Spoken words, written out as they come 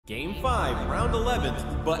Game 5, round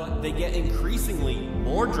 11, but they get increasingly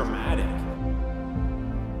more dramatic.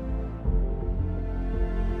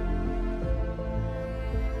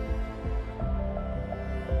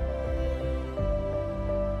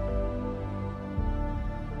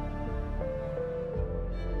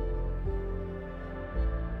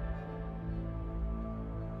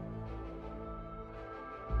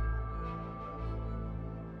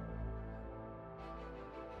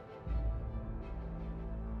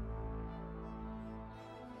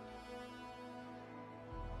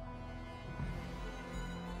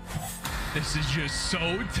 This is just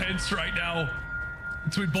so tense right now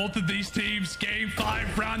between both of these teams. Game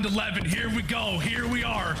 5, round 11. Here we go. Here we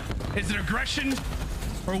are. Is it aggression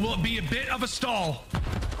or will it be a bit of a stall?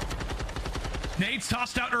 Nade's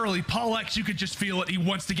tossed out early. Paul X, you could just feel it. He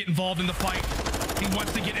wants to get involved in the fight. He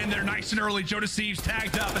wants to get in there nice and early. Thieves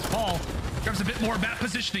tagged up as Paul grabs a bit more map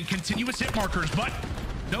positioning. Continuous hit markers, but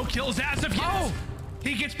no kills as of yet. Oh,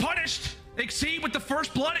 he gets punished. Exceed with the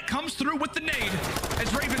first blood. It comes through with the nade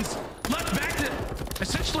as Ravens left back to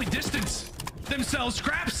essentially distance themselves.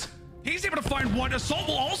 Scraps, he's able to find one. Assault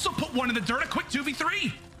will also put one in the dirt. A quick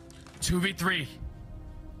 2v3. 2v3.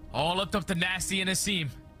 All up to Nastie and his team.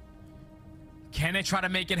 Can they try to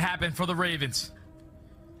make it happen for the Ravens?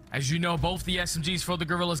 As you know, both the SMGs for the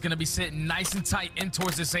Guerrillas going to be sitting nice and tight in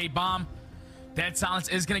towards this A-bomb. Dead Silence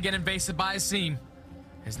is going to get invasive by his team,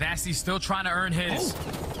 as Nastie's still trying to earn his.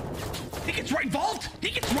 Oh, he gets right involved.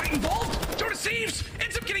 He gets right involved. Thieves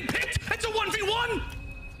ends up getting picked. It's a 1v1.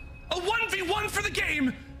 A 1v1 for the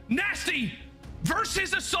game. Nastie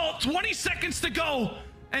versus Assault. 20 seconds to go.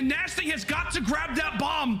 And Nastie has got to grab that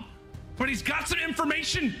bomb. But he's got some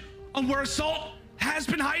information on where Assault has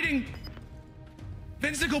been hiding.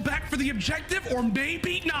 Vin's to go back for the objective, or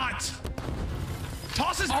maybe not.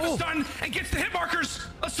 Tosses out a stun and gets the hit markers.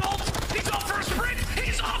 Assault, he's off for a sprint.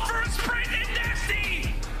 He's off for a sprint, and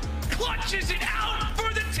Nastie clutches it out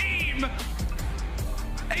for the team.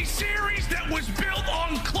 A series that was built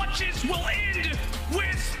on clutches will end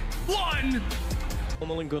with one.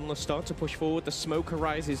 Normal and Gunless start to push forward. The smoke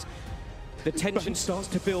arises. The tension starts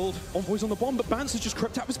to build. Envoy's on the bomb, but Bance has just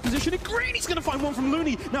crept out of his position. And Green, he's going to find one from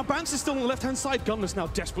Looney. Now Bance is still on the left-hand side. Gunless now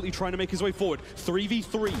desperately trying to make his way forward.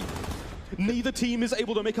 3v3. Neither team is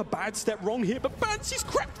able to make a bad step wrong here, but Bance, he's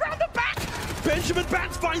crept round the back. Benjamin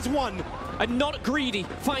Bance finds one. And not greedy,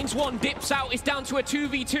 finds one, dips out, it's down to a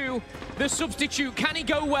 2v2. The substitute, can he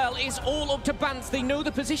go well? It's all up to Bance, they know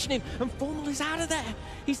the positioning, and Formal is out of there.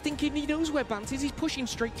 He's thinking he knows where Bance is, he's pushing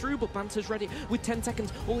straight through, but Bance has read it with 10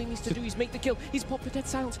 seconds. All he needs to do is make the kill. He's popped the Dead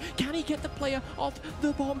Silence. Can he get the player off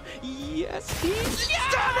the bomb? Yes, he's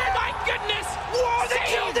done it! My goodness! Whoa, they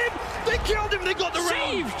killed him! They killed him, they got the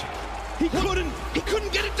round! Saved! He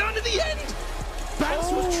couldn't get it done at the end!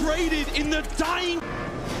 Bance was traded in the dying.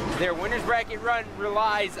 Their winners bracket run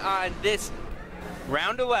relies on this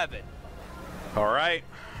round 11. All right.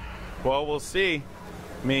 Well, we'll see.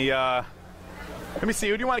 Let me see.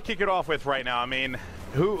 Who do you want to kick it off with right now? I mean,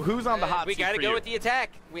 who's on the hot seat? We got to go with the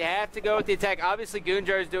attack. We have to go with the attack. Obviously,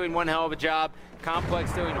 Goonjar is doing one hell of a job.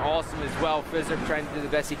 Complex doing awesome as well. Fizzerp trying to do the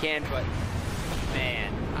best he can, but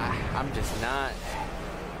man, I'm just not.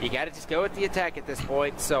 You got to just go with the attack at this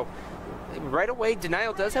point. So right away,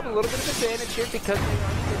 Denial does have a little bit of advantage here because they're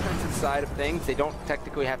on the defensive side of things. They don't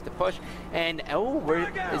technically have to push. And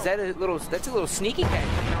is that a little? That's a little sneaky cat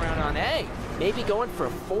coming around on A. Maybe going for a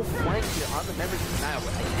full flank here on the members of Denial,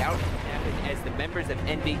 but I doubt it can happen as the members of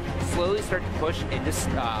Envy slowly start to push into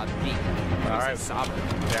the. All right, Sovereign.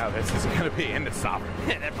 Yeah, this is going to be into Sovereign.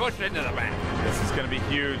 They're pushed into the map. This is going to be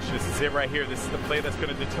huge. This is it right here. This is the play that's going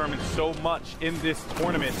to determine so much in this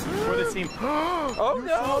tournament for this team. Oh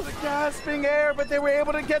no, the gasping air, but they were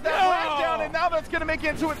able to get that flag down, and now that's going to make it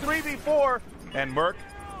into a 3v4. And Merc,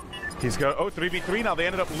 he's got 3v3 now. They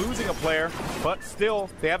ended up losing a player, but still,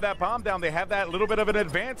 they have that bomb down. They have that little bit of an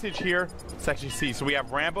advantage here. Let's actually see. So we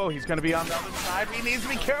have Rambo. He's going to be on the other side. He needs to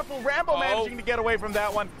be careful. Rambo managing to get away from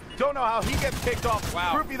that one. Don't know how he gets kicked off.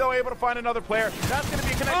 Wow. Groupie, though, able to find another player. That's going to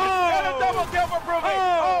be a connection. And a double kill for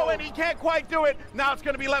Groupie. And he can't quite do it. Now it's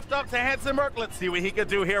going to be left up to Hanson Merc. Let's see what he can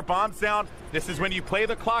do here. Bombs down. This is when you play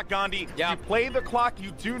the clock, Gandhi. Yeah. You play the clock.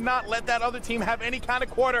 You do not let that other team have any kind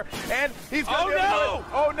of quarter. And he's going to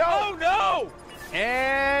Oh no!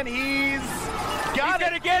 And he's got it. He's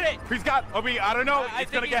going to get it. He's got, I don't know. I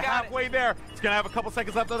It's going to think get he's got halfway there. It's going to have a couple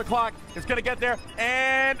seconds left on the clock. It's going to get there.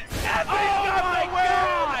 And Envy's got the win!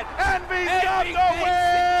 Envy's got the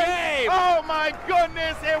win! Oh my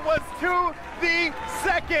goodness, it was to the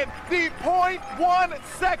second, the 0.1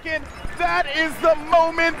 second. That is the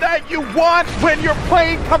moment that you want when you're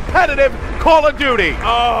playing competitive Call of Duty.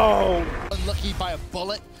 Oh. lucky by a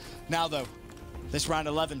bullet. Now though, this round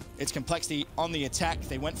 11, it's Complexity on the attack.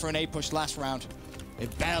 They went for an A push last round.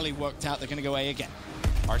 It barely worked out. They're gonna go A again.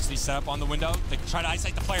 Varsity set up on the window. They try to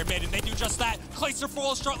isolate the player mid, and they do just that. Clayster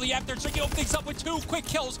falls shortly after. Tricky opens things up with 2 quick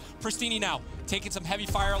kills. Pristini now taking some heavy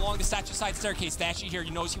fire along the statue side staircase. Dashy here,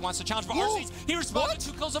 he knows he wants to challenge, but Arcees, he responds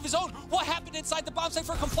with 2 kills of his own. What happened inside the bomb site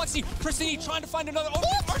for Complexity? Pristini trying to find another.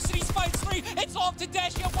 Arcees finds 3. It's off to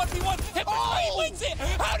Dashy on 1v1. He wins it.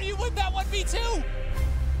 How do you win that 1v2?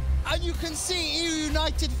 And you can see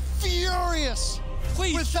Eunited furious.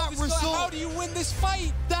 Please, with that result. How do you win this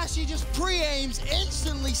fight? Dashy just pre-aims,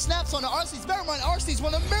 instantly snaps on Arcees. Bear in mind, Arcees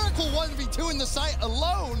won a miracle 1v2 in the site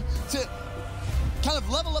alone to kind of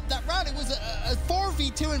level up that round. It was a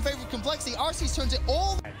 4v2 in favor of Complexity. Arcees turns it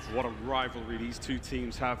all. What a rivalry these two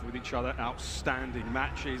teams have with each other. Outstanding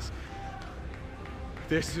matches.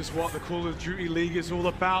 This is what the Call of Duty League is all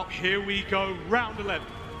about. Here we go, round 11.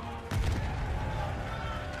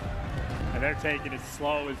 And they're taking it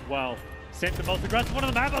slow as well. Simp, the most aggressive one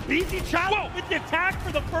on the map. A BC challenge with the attack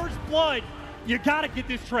for the first blood. You gotta get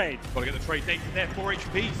this trade. Gotta get the trade data there, 4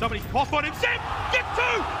 HP. Somebody's off on him. Simp, get 2!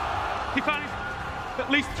 He found at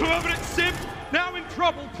least 2 of it. Simp now in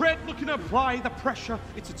trouble. Pred looking to apply the pressure.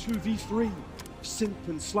 It's a 2v3. Simp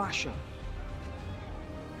and Slasher.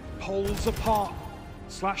 Poles apart.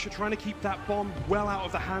 Slasher trying to keep that bomb well out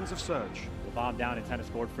of the hands of Surge. The bomb down in tennis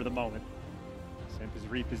court for the moment. Simp is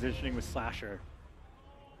repositioning with Slasher.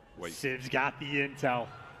 Siv's got the intel.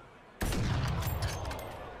 And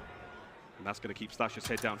that's going to keep Slasher's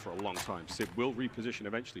head down for a long time. Civ will reposition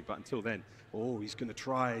eventually, but until then, he's going to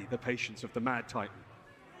try the patience of the Mad Titan.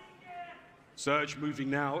 Surge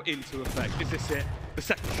moving now into effect. Is this it? The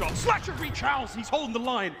second shot. Slasher re-chows. He's holding the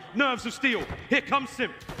line. Nerves of steel. Here comes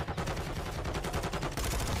Simp.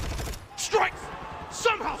 Strikes.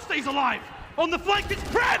 Somehow stays alive. On the flank, it's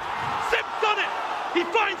Pred. Simp's done it. He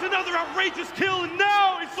finds another outrageous kill, and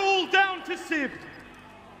now it's all down to Simp.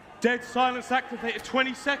 Dead silence activated,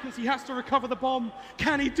 20 seconds. He has to recover the bomb.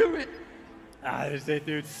 Can he do it? This is it,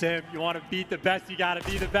 dude. Simp, you want to beat the best, you got to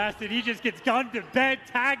be the best. And he just gets gunned to bed,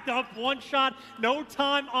 tagged up, 1 shot, no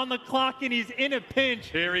time on the clock, and he's in a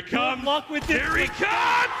pinch. Here he comes. Good luck with this. Here he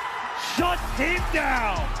comes. Shuts him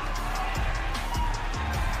down.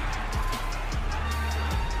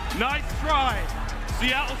 Nice try,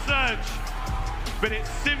 Seattle Surge. But it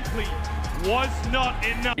simply was not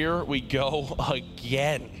enough. Here we go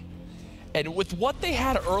again. And with what they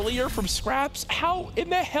had earlier from scraps, how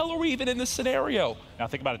in the hell are we even in this scenario? Now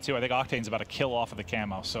think about it too, I think Octane's about to kill off of the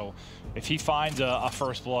camo, so if he finds a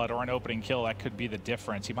first blood or an opening kill, that could be the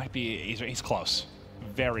difference. He might be, he's close.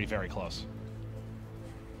 Very, very close.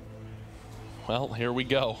 Well, here we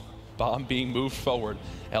go. Bomb being moved forward.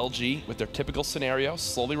 LG with their typical scenario,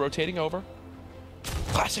 slowly rotating over.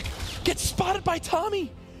 Classic gets spotted by Tommey.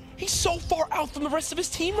 He's so far out from the rest of his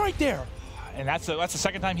team right there. And that's the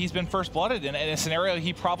second time he's been first blooded in a scenario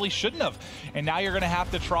he probably shouldn't have. And now you're going to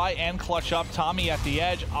have to try and clutch up Tommey at the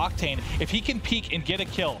edge. Octane, if he can peek and get a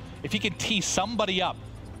kill, if he can tee somebody up,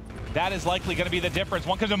 that is likely going to be the difference.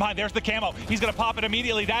 One comes to mind. There's the camo. He's going to pop it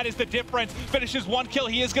immediately. That is the difference. Finishes 1 kill.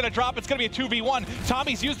 He is going to drop. It's going to be a 2v1.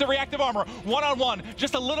 Tommy's used the reactive armor. 1-on-1.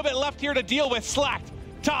 Just a little bit left here to deal with. Slacked.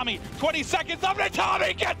 Tommey, 20 seconds up, and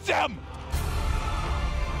Tommey gets him!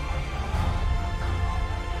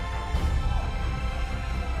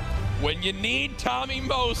 When you need Tommey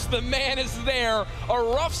most, the man is there. A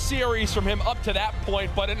rough series from him up to that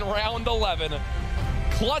point, but in round 11,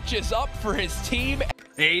 clutches up for his team.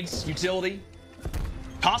 AIDS, utility.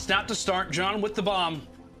 Tossed out to start, John with the bomb.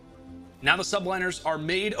 Now the subliners are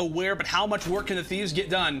made aware, but how much work can the Thieves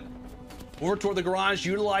get done? Over toward the garage,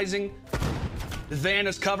 utilizing the van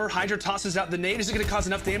as cover. Hydra tosses out the nade. Is it going to cause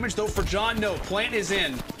enough damage, though, for John? No. Plant is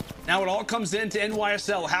in. Now it all comes in to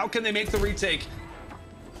NYSL. How can they make the retake?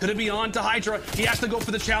 Could it be on to Hydra? He has to go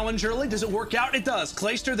for the challenge early. Does it work out? It does.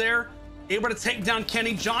 Clayster there, able to take down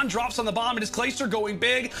Kenny. John drops on the bomb, and is Clayster going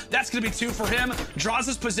big? That's going to be 2 for him.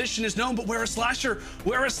 Draws' position is known, but where is Slasher?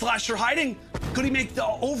 Where is Slasher hiding? Could he make the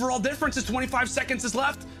overall difference as 25 seconds is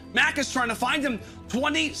left? Mac is trying to find him.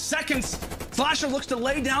 20 seconds. Slasher looks to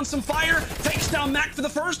lay down some fire, takes down Mac for the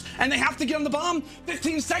first, and they have to get on the bomb.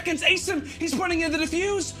 15 seconds. Asim, he's putting in the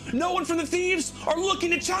defuse. No one from the Thieves are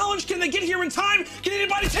looking to challenge. Can they get here in time? Can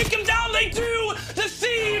anybody take him down? They do. The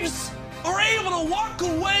Thieves are able to walk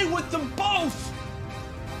away with them both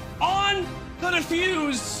on the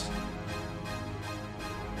defuse.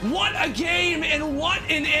 What a game and what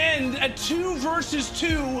an end. A 2 versus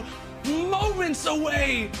 2, moments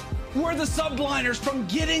away were the Subliners from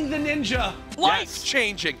getting the Ninja.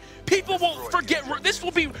 Life-changing. People won't forget. This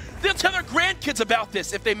will be, they'll tell their grandkids about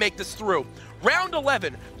this if they make this through. Round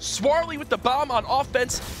 11, Swarly with the bomb on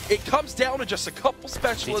offense. It comes down to just a couple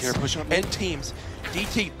specialists and teams.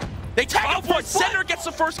 DT, they tag up front. Center gets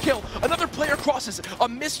the first kill. Another player crosses. A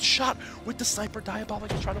missed shot with the sniper.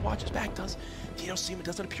 Diabolic is trying to watch his back. Dino Seaman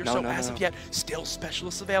doesn't appear as of yet. Still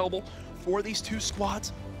specialists available for these two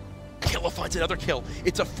squads. Killa finds another kill.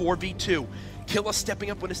 It's a 4v2. Killa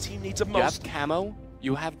stepping up when his team needs him most. You have Camo.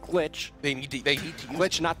 You have Glitch. They need to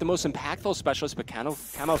Glitch, not the most impactful specialist, but Camo.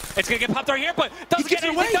 It's gonna get popped right here, but doesn't get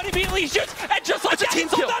anything done. Immediately shoots, and just like that,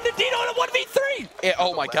 it's all down to Dino in a 1v3.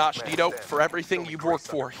 Oh my gosh, Dino, for everything you've worked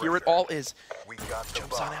for, here it all is.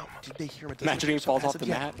 Jumps on out. Did they hear him? Imagine he falls off the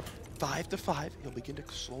mat. 5 to 5. He'll begin to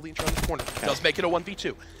slowly inch around the corner. Does make it a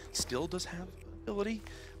 1v2. Still does have ability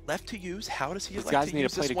left to use. How does he like to use this one? These guys need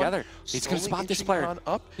to play together. He's going to spot this player.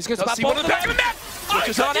 He's going to spot both of them.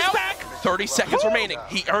 Switches on out. 30 seconds remaining.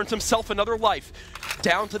 He earns himself another life.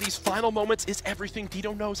 Down to these final moments is everything.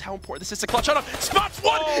 Dino knows how important this is to clutch on him. Spots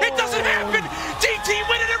one. It doesn't happen. DT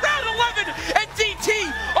winning it round 11. And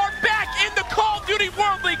DT are back in the Call of Duty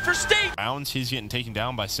World League for state. Rounds he's getting taken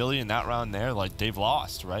down by Silly in that round there. Like, they've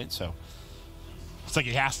lost, right? So it's like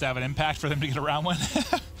he has to have an impact for them to get a round win.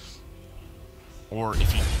 Or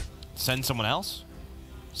if you send someone else,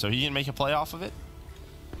 so he can make a play off of it.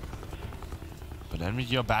 But then we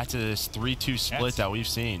go back to this 3-2 split that we've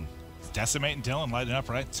seen. Decimate and Dylan lighting up,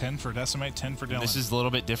 right? 10 for Decimate, 10 for Dylan. And this is a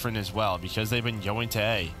little bit different as well because they've been going to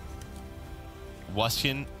A.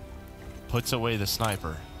 Wuskin puts away the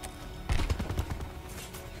sniper.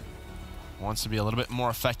 Wants to be a little bit more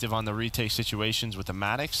effective on the retake situations with the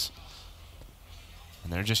Maddox.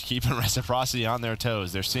 And they're just keeping Reciprocity on their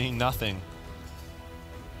toes. They're seeing nothing.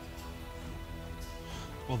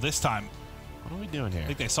 Well, this time, what are we doing here? I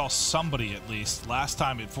think they saw somebody at least. Last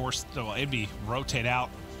time it forced, well, Envy rotate out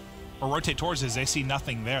or rotate towards us. They see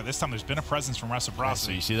nothing there. This time there's been a presence from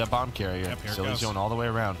Reciprocity. So you see that bomb carrier. Yep, here Silly's going all the way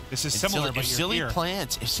around. This is similar, but if Silly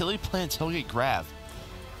plants, he'll get grabbed.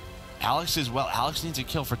 Alex as well. Alex needs a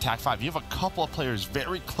kill for TAC 5. You have a couple of players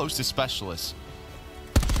very close to specialists.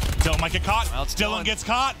 Dylan might get caught. Well, Dylan gets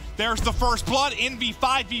caught. There's the first blood. Envy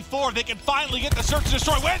 5v4. They can finally get the search and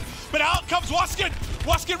destroy win. But out comes Wuskin.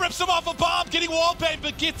 Wuskin rips him off a bomb, getting wall bang,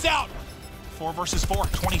 but gets out. 4 versus 4.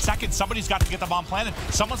 20 seconds. Somebody's got to get the bomb planted.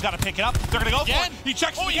 Someone's got to pick it up. They're going to go for it. He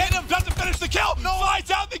checks again. Doesn't finish the kill.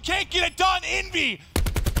 Flies out. They can't get it done. Envy.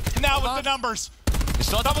 Now with the numbers.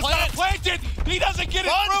 Someone's got it planted. He doesn't get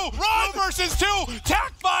it through. 2 versus 2.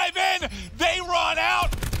 TAC 5 in. They run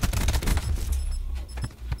out.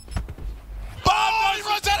 He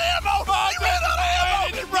runs out of ammo! He ran out of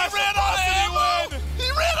ammo! He ran out of ammo! He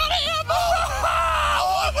ran out of ammo!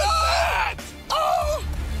 What was that? Oh!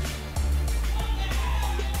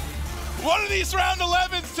 What are these round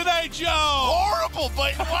 11s today, Joe? Horrible,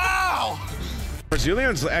 but wow!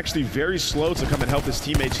 Brazilian's actually very slow to come and help his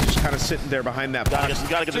teammates. He's just kind of sitting there behind that box.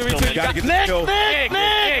 Gotta get this kill. Gotta get this kill. Nick!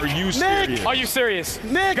 Are you serious? Are you serious?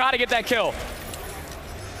 Nick! Gotta get that kill.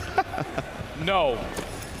 No.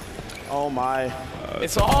 Oh my.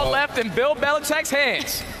 It's all left in Bill Belichick's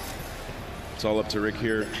hands. It's all up to Rick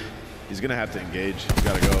here. He's gonna have to engage. He's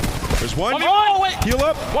gotta go. There's one. Oh, wait. Heal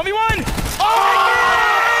up. 1v1. Oh!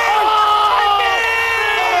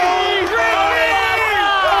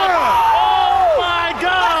 My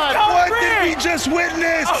God! What did we just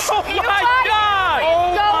witness? Oh my God!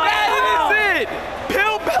 Oh that is it!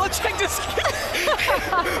 Bill Belichick just.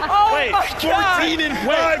 Oh wait, my God! 14 and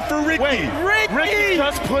 5 for Ricky. Wait, Ricky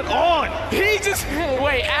just put on. He just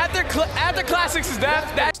wait after classics is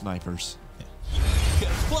that snipers. Yeah.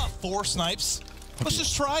 Pull out 4 snipes. Let's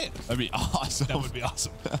just try it. That'd be awesome. That would be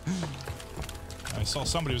awesome. I saw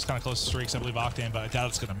somebody was kind of close to streaks, I believe Octane, but I doubt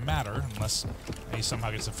it's going to matter unless he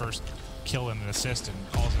somehow gets the first kill and an assist and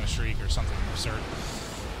calls in a streak or something absurd.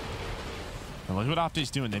 And look what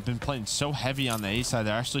Opti's doing. They've been playing so heavy on the A side.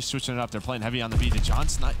 They're actually switching it up. They're playing heavy on the B. The John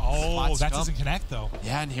snipe. Oh, that doesn't connect, though.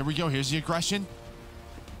 Yeah, and here we go. Here's the aggression.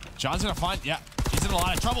 John's going to find, yeah, he's in a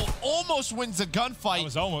lot of trouble. Almost wins the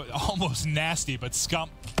gunfight. That was almost nasty, but Scump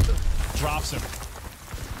drops him.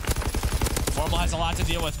 Formal has a lot to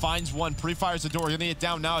deal with. Finds one. Pre-fires the door. Gonna get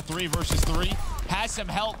down now at 3 versus 3. Has some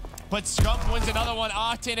help, but Scump wins another one.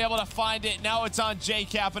 Octane able to find it. Now it's on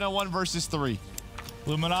J-Cap in a 1 versus 3.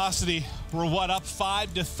 Luminosity were what, up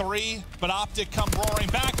 5-3, but Optic come roaring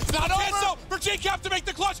back. It's not over for J-Cap to make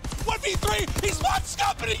the clutch. 1v3. He spots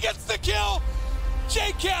Scump and he gets the kill.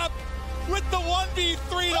 J-Cap with the 1v3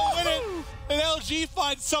 to win it. And LG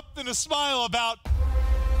finds something to smile about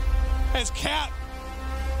as Cap,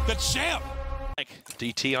 the champ.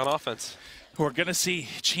 DT on offense. We're going to see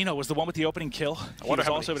Chino was the one with the opening kill. He was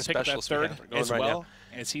also able to pick up that third as well,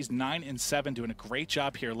 as he's 9-7, doing a great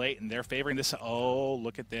job here late, and they're favoring this. Oh,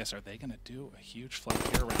 look at this. Are they going to do a huge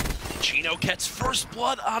flank here around? Chino gets first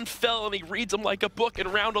blood on Fel, and he reads him like a book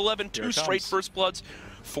in round 11. Two straight first bloods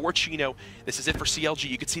for Chino. This is it for CLG.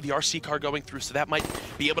 You can see the RC car going through, so that might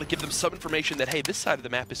be able to give them some information that, hey, this side of the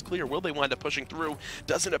map is clear. Will they wind up pushing through?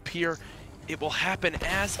 Doesn't appear it will happen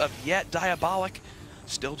as of yet. Diabolic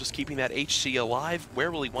still just keeping that HC alive.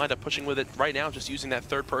 Where will he wind up pushing with it right now? Just using that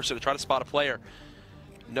third person to try to spot a player.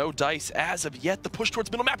 No dice as of yet. The push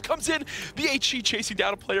towards middle map comes in. The HC chasing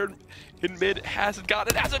down a player in mid hasn't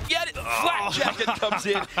gotten it as of yet. Flat jacket comes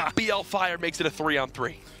in. BL Fire makes it a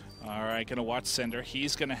 3-on-3. All right, gonna watch Cinder.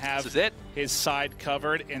 He's gonna have his side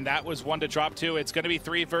covered, and that was one to drop two. It's gonna be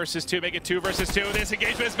 3 versus 2, make it 2 versus 2. This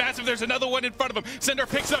engagement is massive. There's another one in front of him. Cinder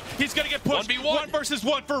picks up. He's gonna get pushed. 1 versus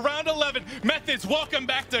 1 for round 11. Methods, welcome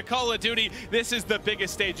back to Call of Duty. This is the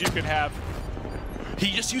biggest stage you can have.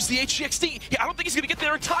 He just used the HCXD. I don't think he's gonna get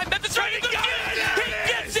there in time. Methods trying to get it.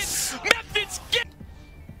 He gets it. Methods get.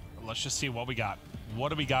 Let's just see what we got. What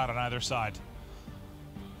do we got on either side?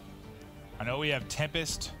 I know we have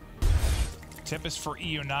Tempest. Tempest for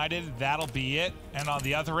Eunited, that'll be it. And on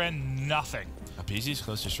the other end, nothing. BZ's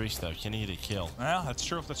closest reach though. Can he hit a kill? Well, that's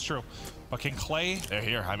true. That's true. But can Clay? They're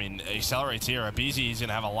here. I mean, accelerates here. BZ's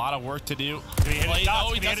gonna have a lot of work to do. He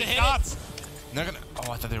doesn't hit it. They're gonna.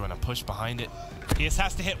 Oh, I thought they were gonna push behind it. He just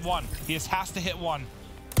has to hit one. He just has to hit one.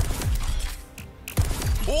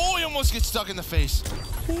 Oh, he almost gets stuck in the face.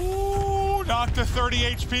 Ooh, knocked to 30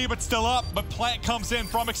 HP, but still up. But Plant comes in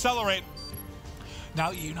from Accelerate.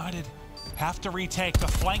 Now United have to retake the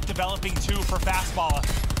flank, developing 2 for Fastballer.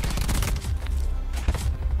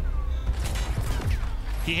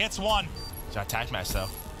 He hits 1. He's got attack match though.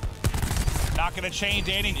 Not going to change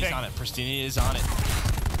anything. He's on it. Pristini is on it.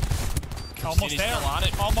 Almost there. On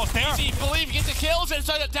it. Almost there. BZ, believe he gets the kills and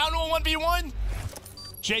it's down to a 1v1.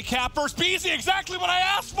 J-Cap versus BZ, exactly what I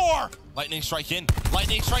asked for. Lightning strike in.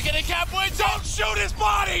 Lightning strike in and Cap wins. Don't shoot his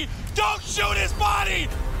body. Don't shoot his body.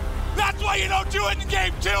 That's why you don't do it in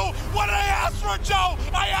game 2. What did I ask for, Joe?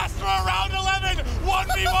 I asked for a round 11,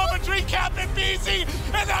 1v1 between Cap and BZ,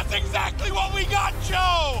 and that's exactly what we got,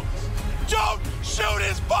 Joe. Don't shoot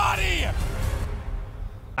his body.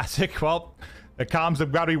 That's it. Well, the comms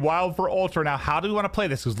have got to be wild for Ultra. Now, how do we want to play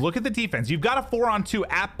this? Because look at the defense. You've got a 4-on-2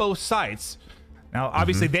 at both sites. Now,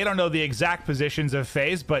 obviously, they don't know the exact positions of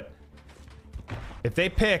FaZe, but if they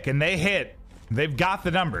pick and they hit, they've got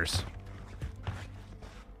the numbers.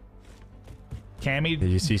 Cammy.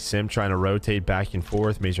 You see Simp trying to rotate back and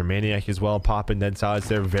forth. Major Maniac as well, popping dead sides.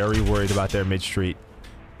 They're very worried about their mid-street.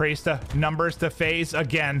 Priesta, numbers to FaZe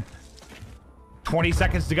again. 20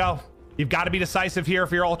 seconds to go. You've got to be decisive here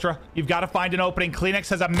if you're Ultra. You've got to find an opening. Kleenex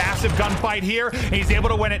has a massive gunfight here, and he's able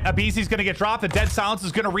to win it. Abizi's going to get dropped. The dead silence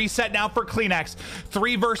is going to reset now for Kleenex.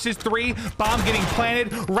 3 versus 3. Bomb getting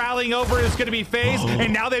planted. Rallying over is going to be FaZe,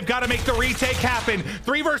 and now they've got to make the retake happen.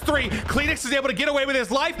 3 versus 3. Kleenex is able to get away with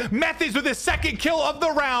his life. Methods with his second kill of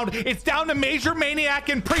the round. It's down to Major Maniac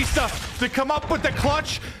and Priesta to come up with the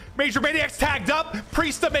clutch. Major Maniac's tagged up.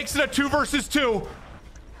 Priesta makes it a 2 versus 2.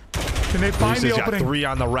 Can they find the opening? Got 3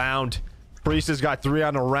 on the round. Priesta's got 3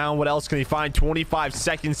 on the round. What else can he find? 25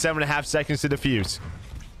 seconds, 7.5 seconds to defuse.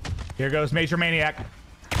 Here goes Major Maniac.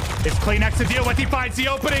 It's Kleenex to deal with. He finds the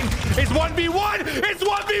opening. It's 1v1. It's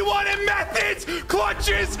 1v1 and Methods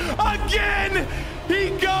clutches again. He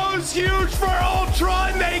goes huge for Ultra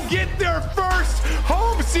and they get their first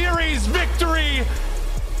home series victory.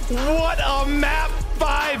 What a map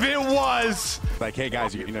 5 it was. Like, hey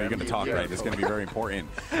guys, you know you're going to talk, right? It's going to be very important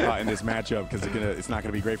in this matchup because it's not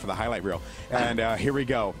going to be great for the highlight reel. And here we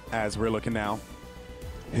go as we're looking now.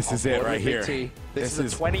 This is it right here. This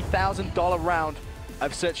is a $20,000 round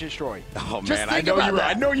of Search and Destroy. Oh man,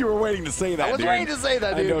 I know you were waiting to say that. I was waiting to say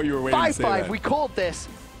that, dude. I know you were waiting to say that. 5-5. We called this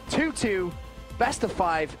 2-2, best of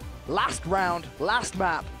 5, last round, last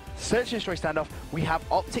map. Search and Destroy standoff. We have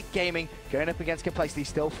Optic Gaming going up against Complexity,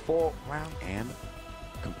 still 4 rounds. And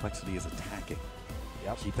Complexity is attacking.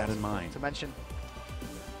 Yep. Keep that in mind. To mention,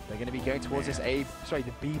 they're going to be going towards this the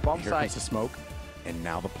B bomb Here site. comes the smoke, and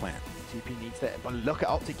now the plant. TP needs it, but look at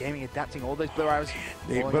Optic Gaming adapting all those blue arrows.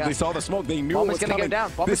 But they saw the smoke. They knew Bomb it was gonna coming. Go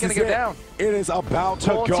down. Bomb is going to go down. It is about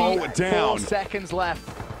to go down. 4 seconds left.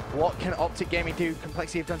 What can Optic Gaming do?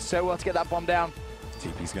 Complexity have done so well to get that bomb down.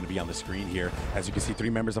 TP's going to be on the screen here. As you can see, 3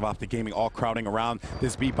 members of Optic Gaming all crowding around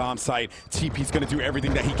this B bomb site. TP's going to do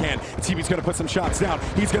everything that he can. TP's going to put some shots down.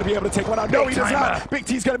 He's going to be able to take one out. No, he does not. Big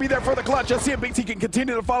T's going to be there for the clutch. Let's see if Big T can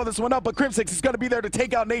continue to follow this one up, but Crimsix is going to be there to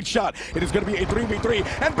take out Nate's shot. It is going to be a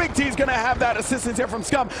 3v3, and Big T's going to have that assistance here from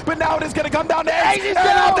Scump, but now it is going to come down to Ace, and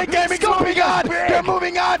Optic Gaming's moving on. They're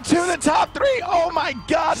moving on to the top 3. Oh my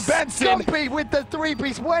God, Benson. Scumpy with the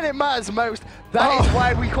 3-piece when it matters most. That is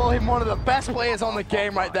why we call him one of the best players on the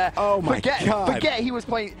game right there. Oh my God. Forget he was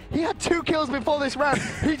playing. He had 2 kills before this round.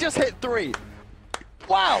 He just hit 3.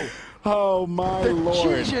 Wow. Oh my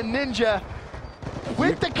Lord. The Ninja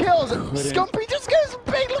with the kills. Scumpy just goes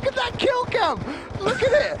big. Look at that kill cam. Look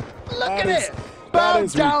at it. Look at it. Bow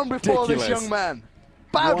down before this young man.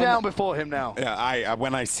 Bow down before him now. Yeah,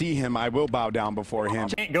 when I see him, I will bow down before him.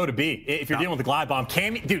 Can't go to B if you're dealing with the glide bomb.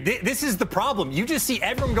 Dude, this is the problem. You just see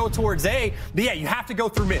everyone go towards A, but yeah, you have to go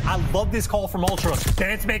through mid. I love this call from Ultra. Then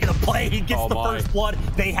it's making a play. He gets the first blood.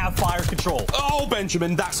 They have fire control. Oh,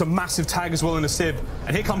 Benjamin, that's a massive tag as well in the Civ.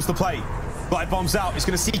 And here comes the play. Glide bomb's out. He's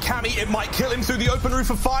going to see Cammy. It might kill him through the open roof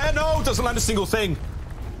of fire. No, doesn't land a single thing.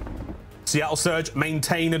 Seattle Surge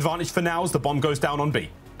maintain advantage for now as the bomb goes down on B.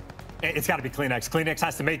 It's got to be Kleenex. Kleenex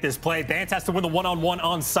has to make this play. Vance has to win the one-on-one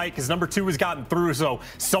on site because number 2 has gotten through. So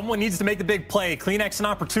someone needs to make the big play. Kleenex an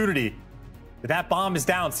opportunity. But that bomb is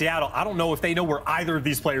down. Seattle, I don't know if they know where either of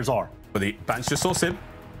these players are. But the Bance just saw Sim.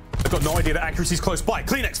 They've got no idea that accuracy's close by.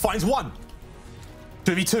 Kleenex finds 1.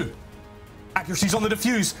 2v2. Accuracy's on the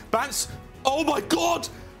defuse. Bance. Oh my God.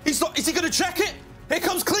 He's not. Is he going to check it? Here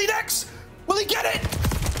comes Kleenex. Will he get it?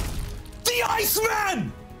 The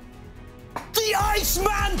Iceman! The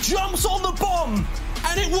Iceman jumps on the bomb,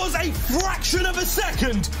 and it was a fraction of a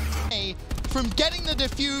second. From getting the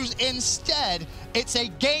defuse instead, it's a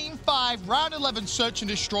Game 5, Round 11 search and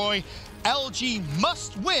destroy. LG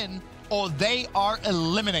must win, or they are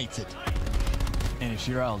eliminated. And if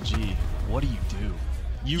you're LG, what do?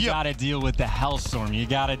 You got to deal with the Hellstorm. You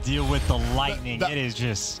got to deal with the lightning. It is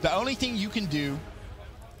just... The only thing you can do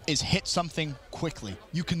is hit something quickly.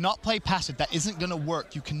 You cannot play passive. That isn't going to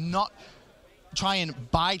work. You cannot try and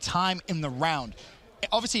buy time in the round.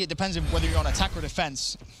 Obviously, it depends on whether you're on attack or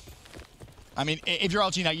defense. I mean, if you're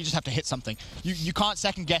LG now, you just have to hit something. You can't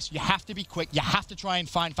second guess. You have to be quick. You have to try and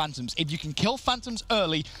find Phantoms. If you can kill Phantoms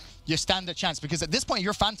early, you stand a chance. Because at this point,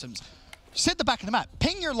 you're Phantoms. Sit at the back of the map.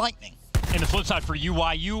 Ping your lightning. And the flip side for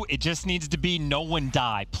UYU, it just needs to be no one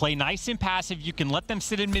die. Play nice and passive. You can let them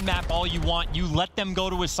sit in mid-map all you want. You let them go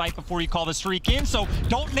to a site before you call the streak in. So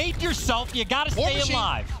don't nade yourself. You got to stay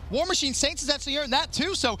alive. War Machine Saints is actually earned that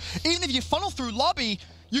too. So even if you funnel through lobby,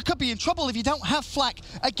 you could be in trouble if you don't have flak.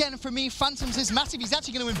 Again, for me, Phantoms is massive. He's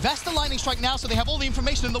actually going to invest the lightning strike now so they have all the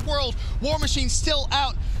information in the world. War Machine still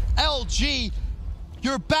out. LG,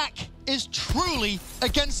 your back is truly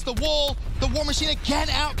against the wall. The War Machine again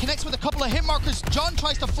out, connects with a couple of hit markers. John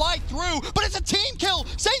tries to fly through, but it's a team kill.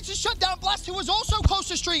 Saints has shut down Blast, who was also close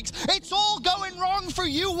to streaks. It's all going wrong for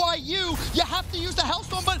UYU. You have to use the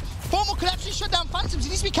Hellstorm, but Formal could actually shut down Phantoms. He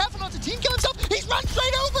needs to be careful not to team kill himself. He's run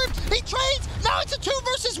straight over him. He trades. Now it's a 2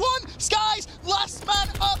 versus 1. Skies, last man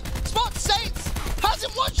up. Spot Saints. Has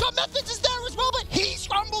him one shot. Methods is there as well, but he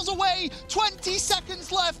scrambles away. 20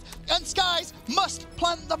 seconds left, and Skies must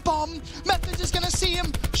plant the bomb. Methods is going to see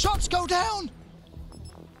him. Shots go down.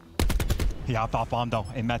 Yeah, I thought bomb though,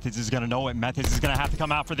 and Methods is gonna know it. Methods is gonna have to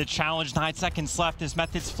come out for the challenge. 9 seconds left. Does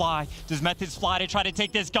Methods fly? Does Methods fly to try to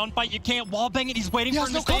take this gunfight? You can't wallbang it. He's waiting for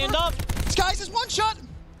him to stand up. Skies is one shot.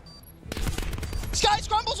 Sky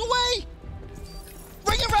scrambles away.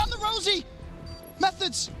 Ring around the Rosie.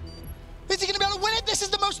 Methods. Is he gonna be able to win it? This is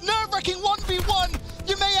the most nerve-wracking 1v1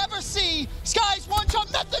 you may ever see. Skies one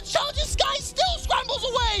shot. Methods challenges. Sky still scrambles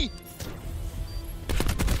away.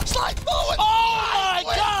 Slide forward! Oh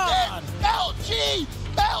my God! LG!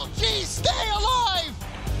 LG, stay alive!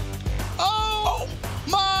 Oh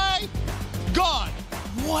my God!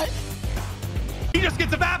 What? He just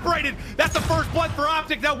gets evaporated. That's the first blood for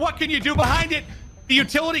Optic. Now what can you do behind it? The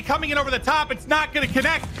utility coming in over the top. It's not going to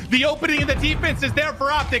connect. The opening in the defense is there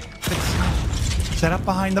for Optic. Set up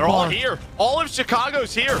behind the bar. bar. They're all here. All of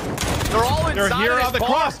Chicago's here. They're all inside. They're here on the bar.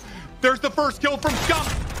 cross. There's the first kill from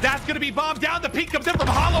Scump. That's going to be bombed down. The peek comes in from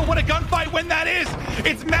Hollow. What a gunfight when that is.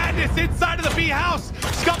 It's madness inside of the B house.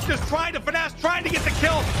 Scump just trying to finesse, trying to get the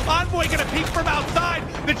kill. Envoy going to peek from outside.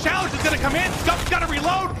 The challenge is going to come in. Scump's got to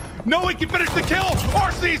reload. No one can finish the kill.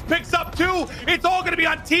 Arsenes picks up 2. It's all going to be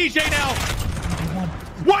on TJ now.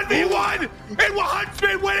 1v1, and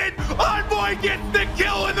Huntsmen win it. Envoy gets the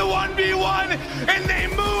kill in the 1v1, and they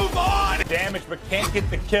move on. Damage, but can't get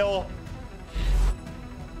the kill.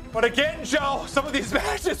 But again, Joe, some of these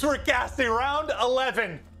matches were gassy. Round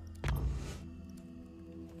 11.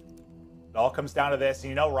 It all comes down to this. And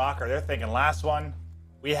you know, Rocker, they're thinking last one,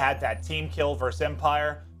 we had that team kill versus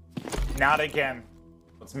Empire. Not again.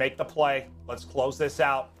 Let's make the play. Let's close this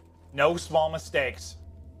out. No small mistakes.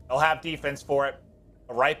 They'll have defense for it.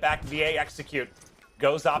 Right back to the A, execute.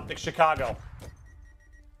 Goes Optic Chicago.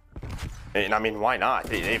 And I mean, why not?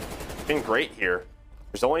 They've been great here.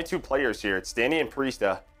 There's only 2 players here. It's Danny and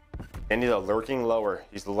Priesta. Danny's lurking lower.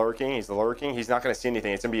 He's lurking. He's not going to see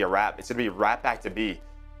anything. It's going to be a wrap. It's going to be a wrap back to B.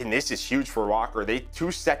 And this is huge for Rocker. They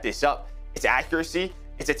 2 set this up. It's accuracy.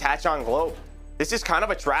 It's attach on globe. This is kind of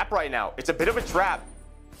a trap right now. It's a bit of a trap.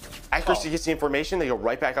 Accuracy gets the information. They go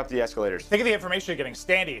right back up the escalators. Think of the information you're getting.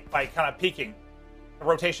 Standy by kind of peeking. The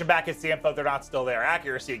rotation back gets the info. They're not still there.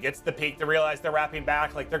 Accuracy gets the peek to realize they're wrapping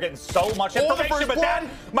back. Like, they're getting so much information, but that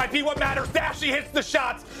might be what matters. Dashy hits the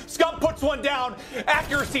shots. Scump puts one down.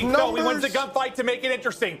 Accuracy. No, he wins the gunfight to make it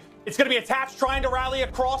interesting. It's going to be attached, trying to rally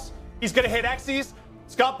across. He's going to hit Xyz.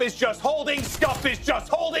 Scump is just holding. Scump is just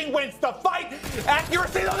holding. Wins the fight.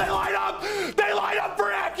 Accuracy, though, they line up. They line up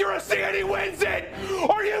for accuracy, and he wins it.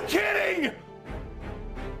 Are you kidding?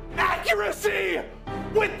 Accuracy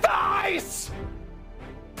with the ice.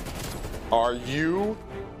 Are you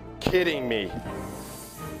kidding me?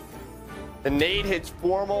 The nade hits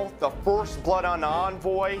Formal, the first blood on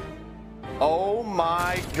Envoy. Oh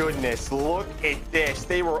my goodness, look at this.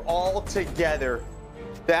 They were all together.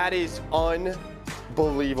 That is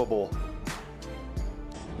unbelievable.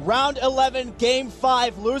 Round 11, game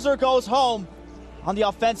 5, loser goes home. On the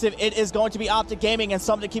offensive, it is going to be Optic Gaming, and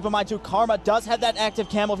something to keep in mind too, Karma does have that active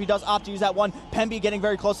camo if he does opt to use that one. Pemby getting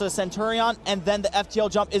very close to the Centurion, and then the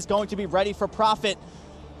FTL jump is going to be ready for Profit.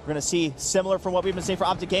 We're going to see similar from what we've been seeing for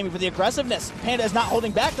Optic Gaming for the aggressiveness. Panda is not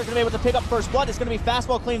holding back. They're going to be able to pick up first blood. It's going to be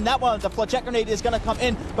fastball cleaning that one. The Fletch grenade is going to come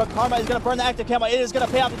in, but Karma is going to burn the active camo. It is going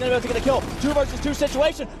to pay off. He's going to be able to get a kill. 2 versus 2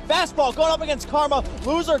 situation. Fastball going up against Karma.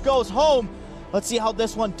 Loser goes home. Let's see how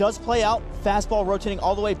this one does play out. Fastball rotating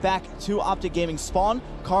all the way back to Optic Gaming spawn.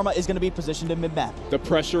 Karma is going to be positioned in mid-map. The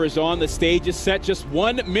pressure is on. The stage is set. Just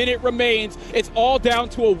 1 minute remains. It's all down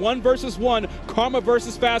to a 1 versus 1. Karma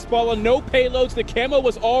versus Fastball. No payloads. The camo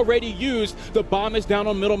was already used. The bomb is down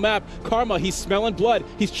on middle map. Karma, he's smelling blood.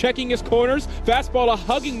 He's checking his corners. Fastball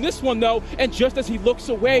hugging this one, though. And just as he looks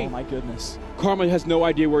away... Oh, my goodness. Karma has no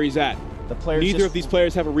idea where he's at. The players Neither of these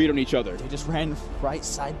players have a read on each other. They just ran right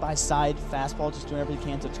side by side. Fastball just doing everything he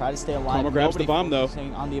can to try to stay alive. Karma grabs the bomb, though.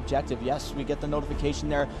 On the objective. Yes, we get the notification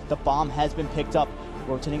there. The bomb has been picked up.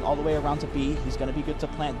 Rotating all the way around to B. He's going to be good to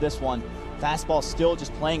plant this one. Fastball still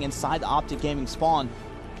just playing inside the Optic Gaming spawn.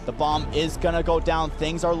 The bomb is going to go down.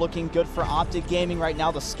 Things are looking good for Optic Gaming right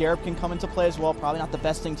now. The Scarab can come into play as well. Probably not the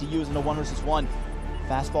best thing to use in a 1 versus 1.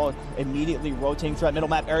 Fastball immediately rotating through that middle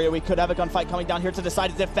map area. We could have a gunfight coming down here to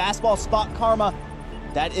decide. Is it Fastball spot Karma?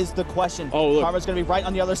 That is the question. Oh, look. Karma's going to be right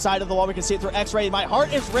on the other side of the wall. We can see it through X-ray. My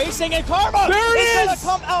heart is racing, and Karma there is going to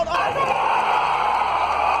come out.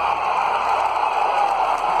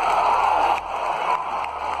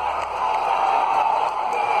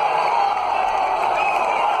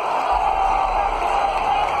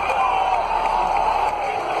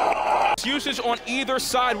 Usage on either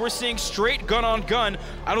side. We're seeing straight gun on gun.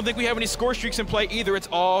 I don't think we have any score streaks in play either. It's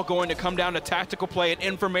all going to come down to tactical play and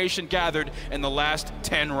information gathered in the last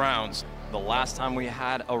 10 rounds. The last time we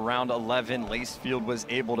had a round 11, Lacefield was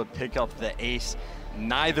able to pick up the ace.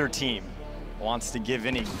 Neither team wants to give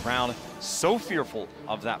any ground. So fearful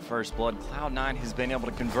of that first blood. Cloud9 has been able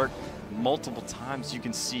to convert multiple times. You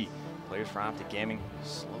can see players for Optic Gaming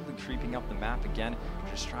slowly creeping up the map again,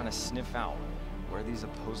 just trying to sniff out where these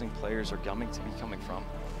opposing players are coming from.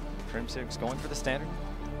 Crim6 going for the standard.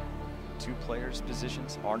 2 players'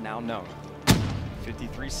 positions are now known.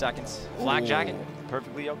 53 seconds. Flak jacket,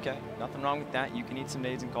 perfectly okay. Nothing wrong with that. You can eat some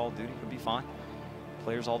nades in Call of Duty, it'll be fine.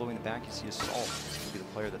 Players all the way in the back, you see Assault. This will be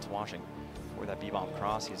the player that's watching for that B-bomb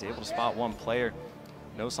cross. He's able to spot 1 player.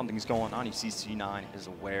 Knows something's going on. You see C9 is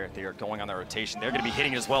aware they are going on their rotation. They're going to be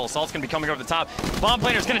hitting as well. Assault's going to be coming over the top. Bomb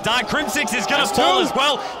planer is going to die. Crim6 is going to fall as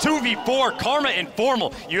well. 2v4. Karma and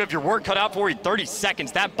Formal. You have your work cut out for you. 30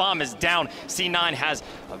 seconds. That bomb is down. C9 has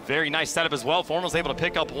a very nice setup as well. Formal's able to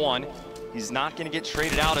pick up 1. He's not going to get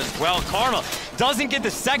traded out as well. Karma doesn't get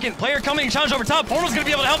the second player coming and challenge over top. Formal's going to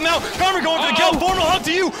be able to help him out. Karma going for the kill. Formal up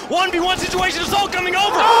to you. 1v1 situation. Assault coming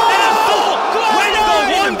over. And Assault wins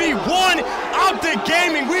the 1v1. Optic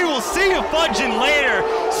Gaming. We will see you fudging later.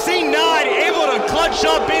 C9 able to clutch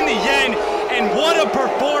up in the end. And what a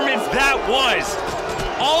performance that was.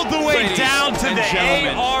 All the way down to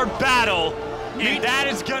the AR battle. And that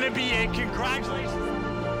is going to be it. Congratulations.